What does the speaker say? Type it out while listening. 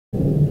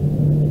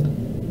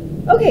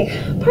Okay,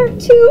 part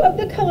two of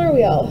the color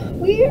wheel.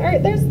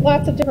 There's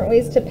lots of different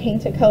ways to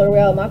paint a color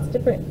wheel, lots of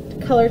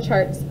different color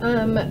charts.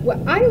 What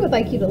I would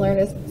like you to learn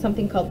is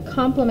something called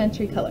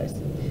complementary colors.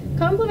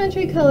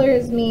 Complementary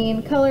colors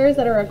mean colors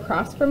that are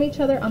across from each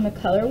other on the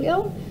color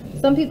wheel.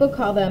 Some people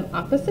call them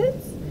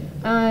opposites.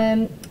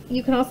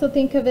 You can also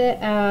think of it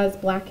as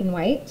black and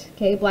white.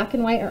 Okay, black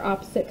and white are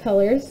opposite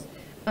colors.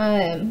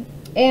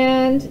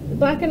 And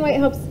black and white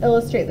helps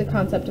illustrate the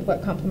concept of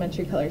what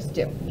complementary colors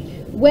do.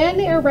 When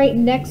they are right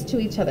next to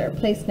each other,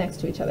 placed next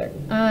to each other,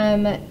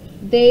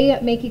 they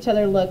make each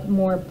other look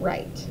more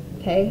bright.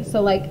 Okay,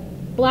 so like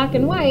black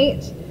and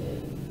white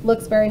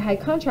looks very high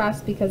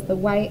contrast because the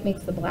white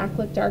makes the black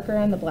look darker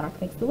and the black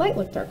makes the light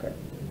look darker.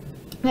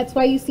 That's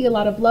why you see a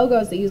lot of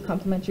logos that use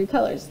complementary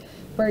colors.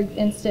 For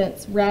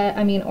instance,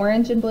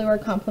 orange and blue are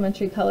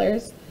complementary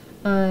colors.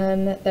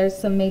 There's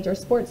some major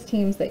sports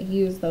teams that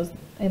use those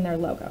in their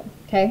logo.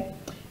 Okay.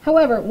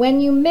 However,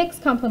 when you mix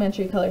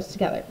complementary colors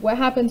together, what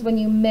happens when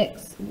you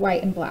mix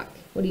white and black?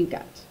 What do you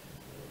get?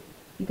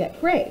 You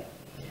get gray.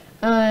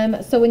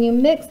 So when you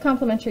mix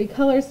complementary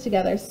colors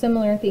together,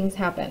 similar things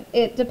happen.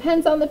 It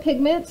depends on the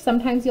pigment.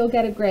 Sometimes you'll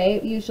get a gray.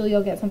 Usually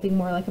you'll get something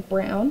more like a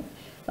brown.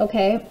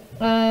 Okay.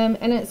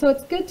 So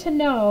it's good to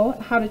know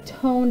how to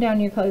tone down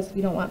your colors if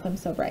you don't want them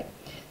so bright.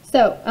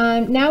 So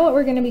now what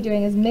we're going to be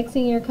doing is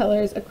mixing your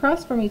colors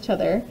across from each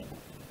other.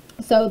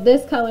 So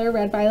this color,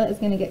 red violet, is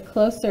going to get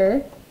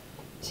closer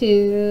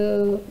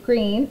to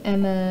green,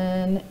 and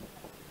then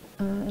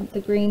the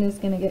green is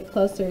going to get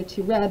closer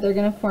to red. They're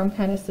going to form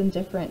kind of some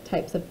different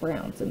types of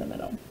browns in the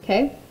middle.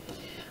 Okay.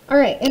 All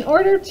right. In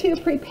order to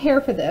prepare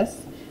for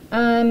this,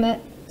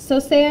 so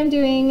say I'm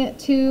doing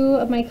two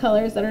of my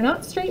colors that are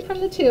not straight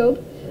from the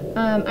tube.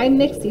 I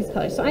mix these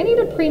colors. So I need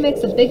to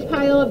pre-mix a big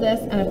pile of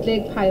this and a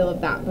big pile of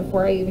that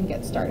before I even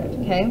get started.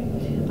 Okay.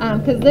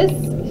 Because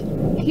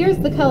here's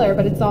the color,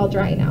 but it's all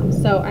dry now.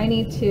 So I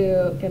need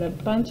to get a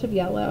bunch of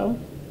yellow.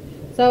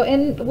 So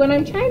when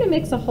I'm trying to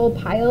mix a whole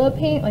pile of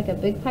paint, like a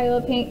big pile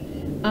of paint,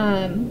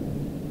 I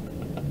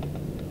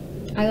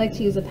like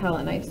to use a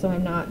palette knife so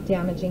I'm not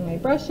damaging my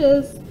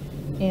brushes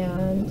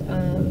and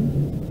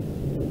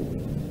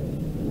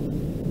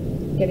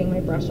getting my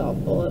brush all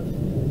full of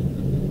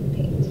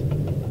paint.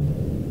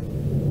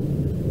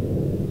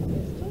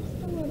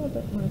 Just a little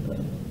bit more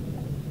blue.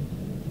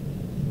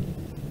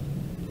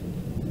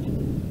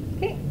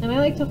 Okay, and I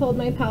like to hold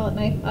my palette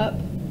knife up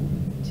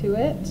to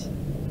it.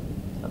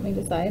 Help me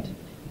decide.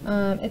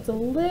 It's a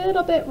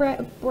little bit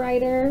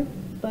brighter,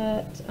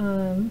 but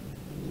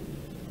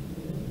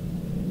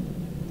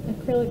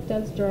acrylic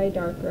does dry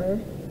darker.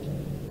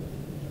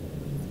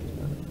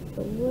 It's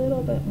a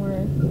little bit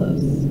more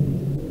close.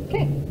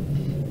 Okay,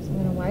 so I'm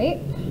going to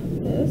wipe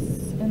this,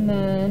 and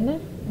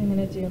then I'm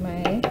going to do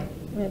my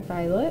red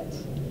violet.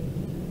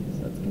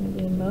 So it's going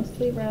to be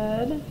mostly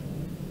red.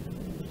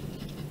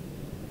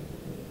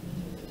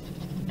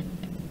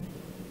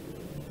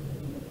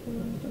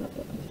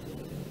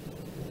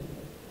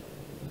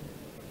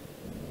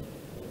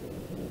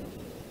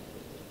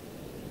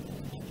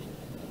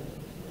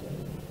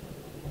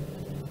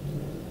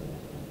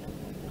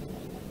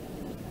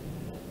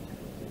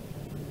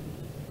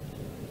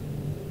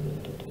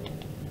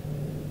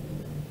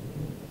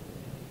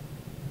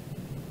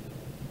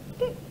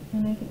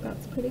 And I think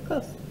that's pretty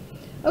close.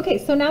 Okay,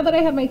 so now that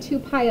I have my two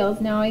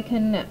piles, now I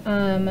can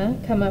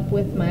come up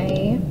with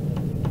my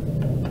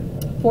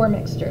 4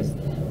 mixtures.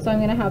 So I'm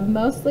going to have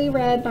mostly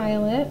red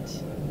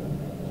violet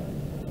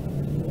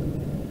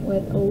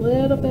with a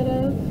little bit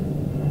of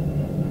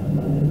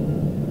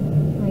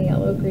my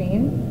yellow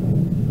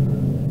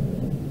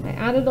green. I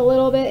added a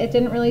little bit, it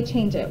didn't really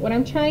change it. What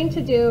I'm trying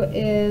to do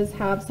is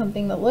have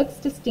something that looks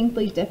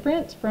distinctly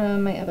different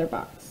from my other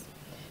box.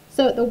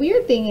 So the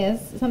weird thing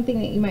is, something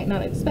that you might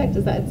not expect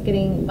is that it's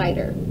getting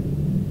lighter.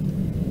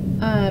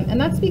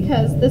 And that's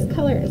because this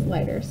color is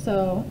lighter.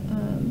 So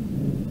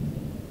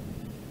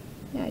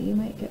yeah, you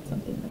might get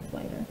something that's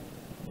lighter.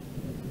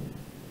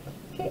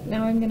 Okay,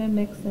 now I'm going to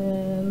mix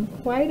in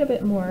quite a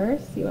bit more.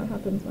 See what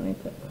happens when I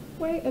put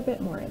quite a bit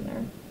more in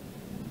there.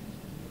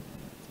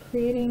 It's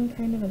creating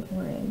kind of an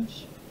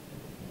orange.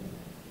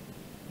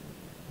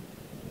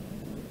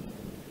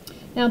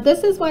 Now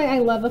this is why I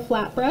love a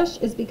flat brush,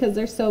 is because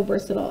they're so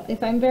versatile.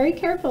 If I'm very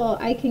careful,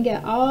 I can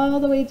get all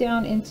the way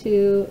down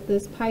into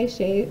this pie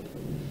shape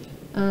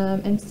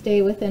and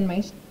stay within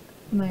my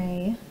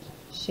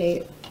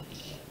shape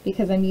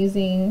because I'm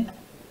using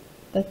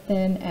the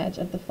thin edge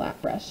of the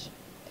flat brush.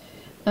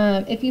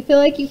 If you feel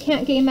like you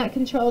can't gain that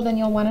control, then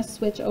you'll want to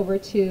switch over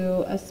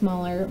to a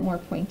smaller, more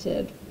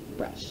pointed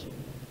brush.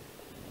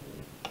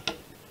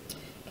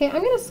 Okay,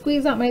 I'm going to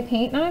squeeze out my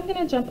paint. Now I'm going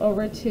to jump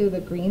over to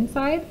the green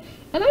side.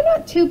 And I'm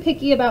not too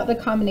picky about the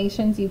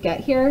combinations you get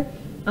here.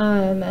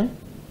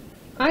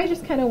 I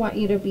just kind of want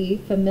you to be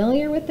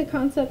familiar with the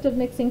concept of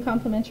mixing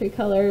complementary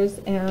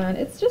colors, and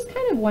it's just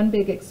kind of one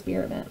big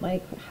experiment.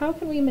 Like, how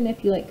can we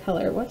manipulate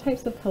color? What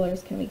types of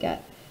colors can we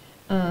get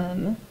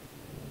by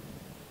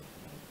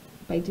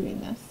doing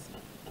this?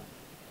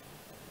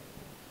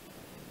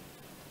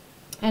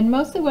 And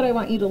mostly what I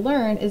want you to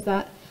learn is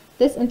that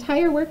this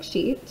entire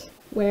worksheet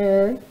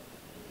where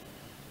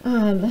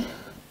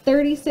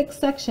 36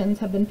 sections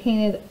have been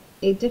painted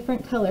a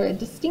different color, a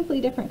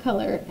distinctly different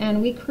color, and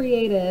we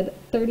created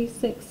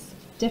 36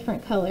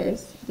 different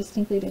colors,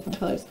 distinctly different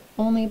colors,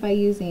 only by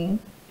using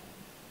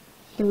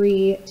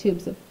 3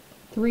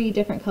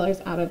 different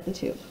colors out of the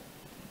tube.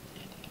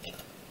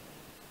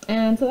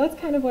 And so that's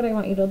kind of what I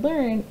want you to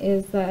learn,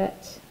 is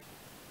that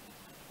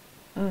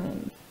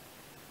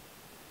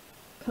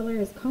color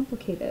is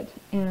complicated,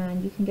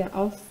 and you can get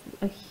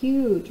a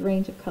huge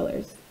range of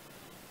colors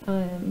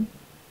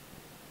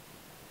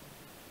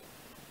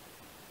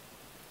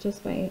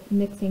just by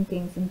mixing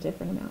things in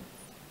different amounts.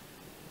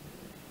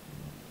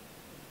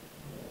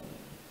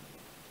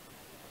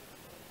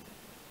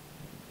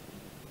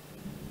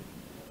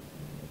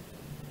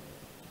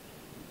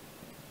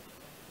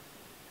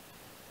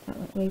 That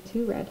went way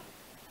too red.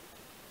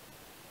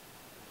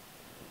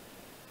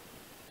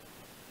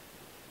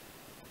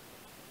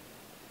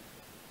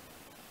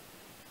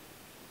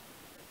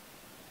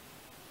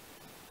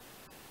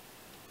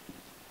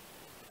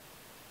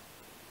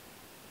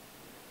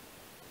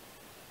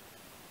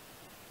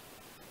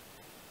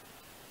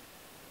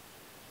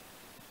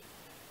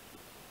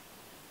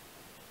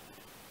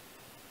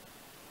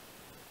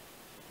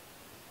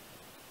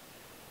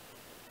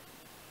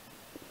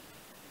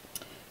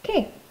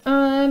 Okay,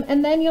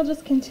 and then you'll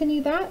just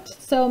continue that.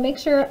 So make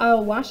sure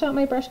I'll wash out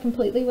my brush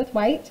completely with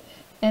white,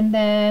 and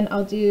then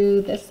I'll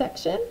do this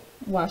section,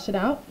 wash it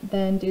out,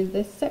 then do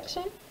this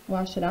section,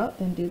 wash it out,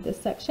 then do this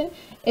section.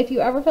 If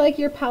you ever feel like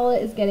your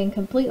palette is getting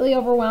completely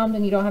overwhelmed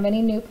and you don't have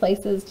any new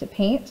places to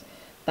paint,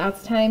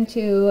 that's time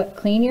to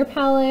clean your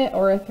palette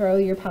or throw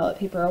your palette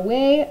paper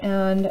away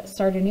and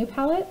start a new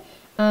palette.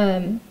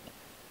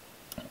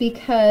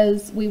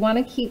 Because we want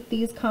to keep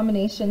these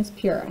combinations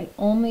pure. I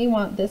only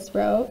want this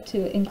row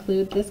to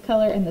include this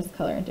color and this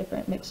color in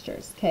different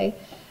mixtures, okay?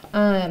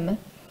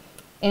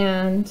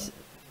 And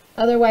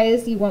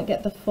otherwise you won't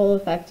get the full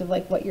effect of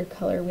like what your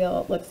color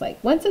wheel looks like.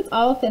 Once it's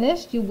all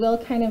finished, you will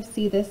kind of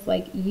see this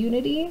like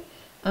unity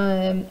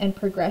and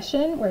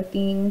progression where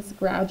things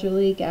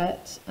gradually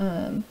get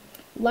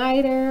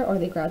lighter, or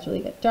they gradually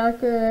get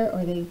darker,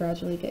 or they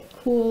gradually get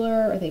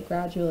cooler, or they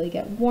gradually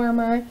get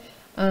warmer.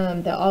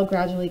 They'll all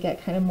gradually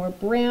get kind of more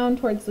brown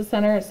towards the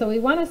center. So we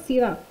want to see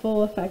that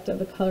full effect of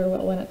the color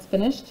wheel when it's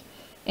finished.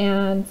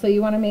 And so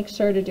you want to make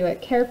sure to do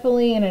it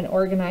carefully in an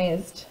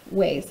organized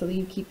way so that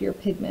you keep your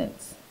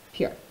pigments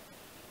pure.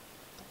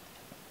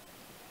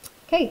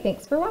 Okay,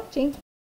 thanks for watching.